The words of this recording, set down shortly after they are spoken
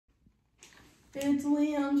It's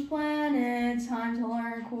Liam's Planet, time to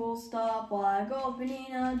learn cool stuff like opening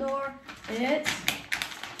a door. It's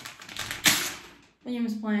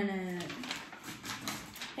Liam's Planet.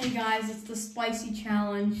 Hey guys, it's the spicy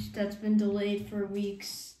challenge that's been delayed for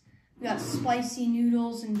weeks. We got spicy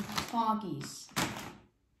noodles and Takis.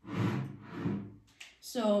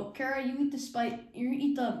 So, Kara, you eat the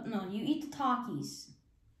Takis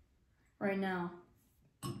right now.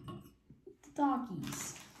 Eat the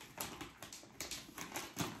Takis.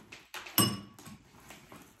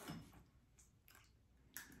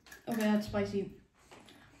 Okay, that's spicy.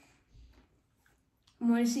 I'm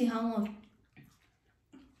going to see how long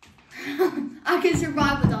I can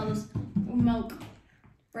survive with all this milk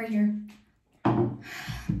right here.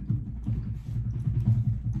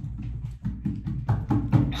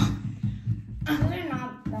 They're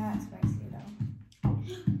not that spicy though.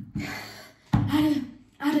 I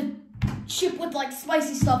had a chip with like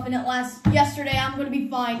spicy stuff in it yesterday. I'm going to be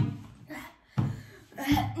fine.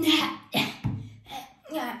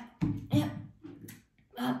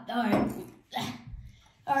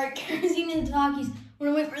 Alright, Kara's eating the Takis. I'm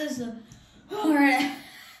gonna wait for this to. Alright.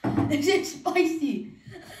 It's just spicy.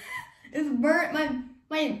 It's burnt.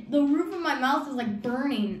 The roof of my mouth is like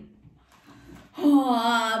burning. Oh,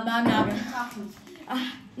 I'm not gonna talk to you.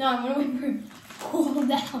 No, I'm gonna wait for it to cool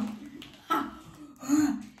down.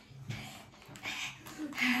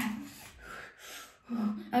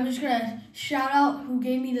 I'm just gonna shout out who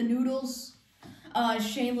gave me the noodles.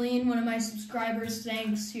 Shailene, one of my subscribers,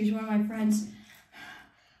 thanks. He's one of my friends.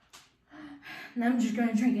 And I'm just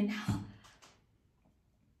gonna drink it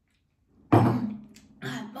now.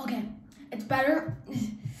 Okay, it's better.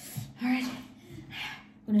 All right,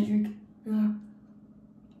 I'm gonna drink.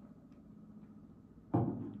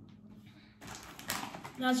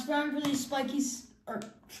 Now it's time for these spikies or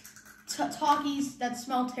Takis that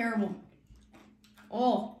smell terrible.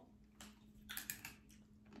 Oh.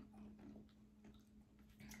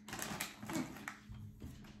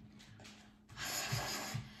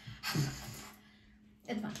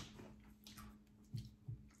 It's fine.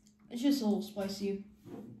 It's just a little spicy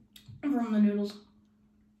from the noodles.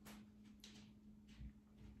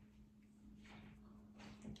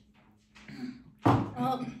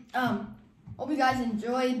 Well, hope you guys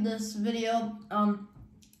enjoyed this video.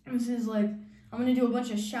 This is like, I'm gonna do a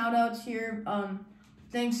bunch of shout outs here.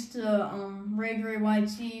 Thanks to Ray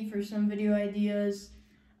YT for some video ideas.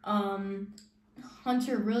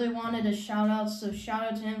 Hunter really wanted a shout out, so shout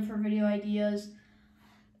out to him for video ideas.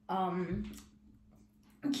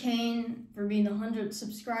 Kane for being the 100th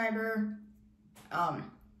subscriber. And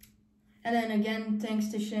then again, thanks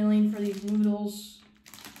to Shailene for these noodles.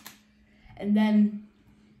 And then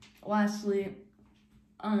lastly,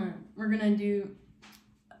 we're gonna do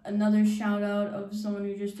another shout out of someone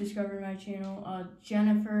who just discovered my channel,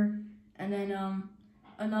 Jennifer. And then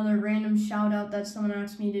another random shout out that someone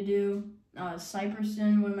asked me to do,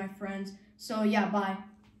 Cypresson, one of my friends. So yeah, bye.